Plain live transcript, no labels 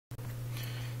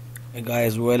Hey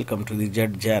guys, welcome to the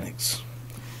Jet Janix,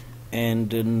 and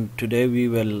today we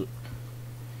will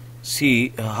see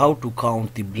how to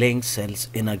count the blank cells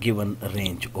in a given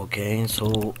range. Okay,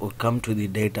 so come to the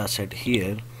data set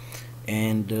here,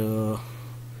 and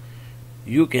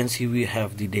you can see we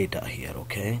have the data here.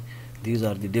 Okay, these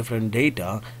are the different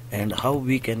data, and how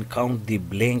we can count the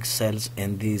blank cells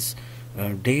in these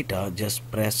data.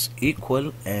 Just press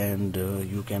equal, and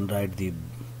you can write the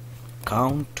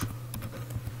count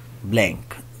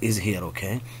blank is here.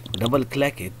 Okay, double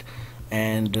click it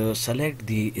and select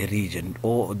the region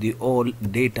or the all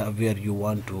data where you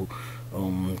want to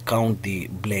count the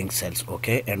blank cells.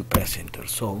 Okay, and press enter.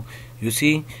 So you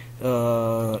see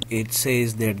it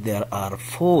says that there are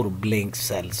 4 blank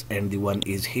cells, and the one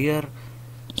is here,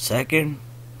 second,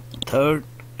 third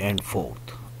and fourth.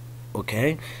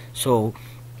 Okay, so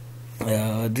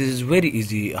this is very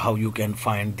easy how you can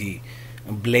find the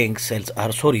blank cells,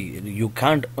 or sorry, you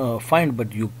can't find,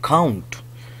 but you count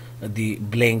the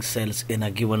blank cells in a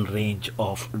given range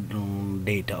of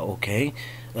data. Okay,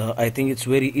 I think it's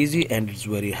very easy and it's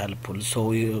very helpful.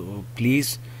 So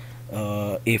please,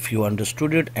 if you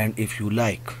understood it and if you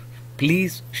like,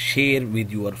 please share with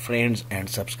your friends and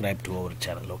subscribe to our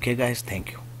channel. Okay guys,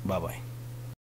 thank you, bye bye.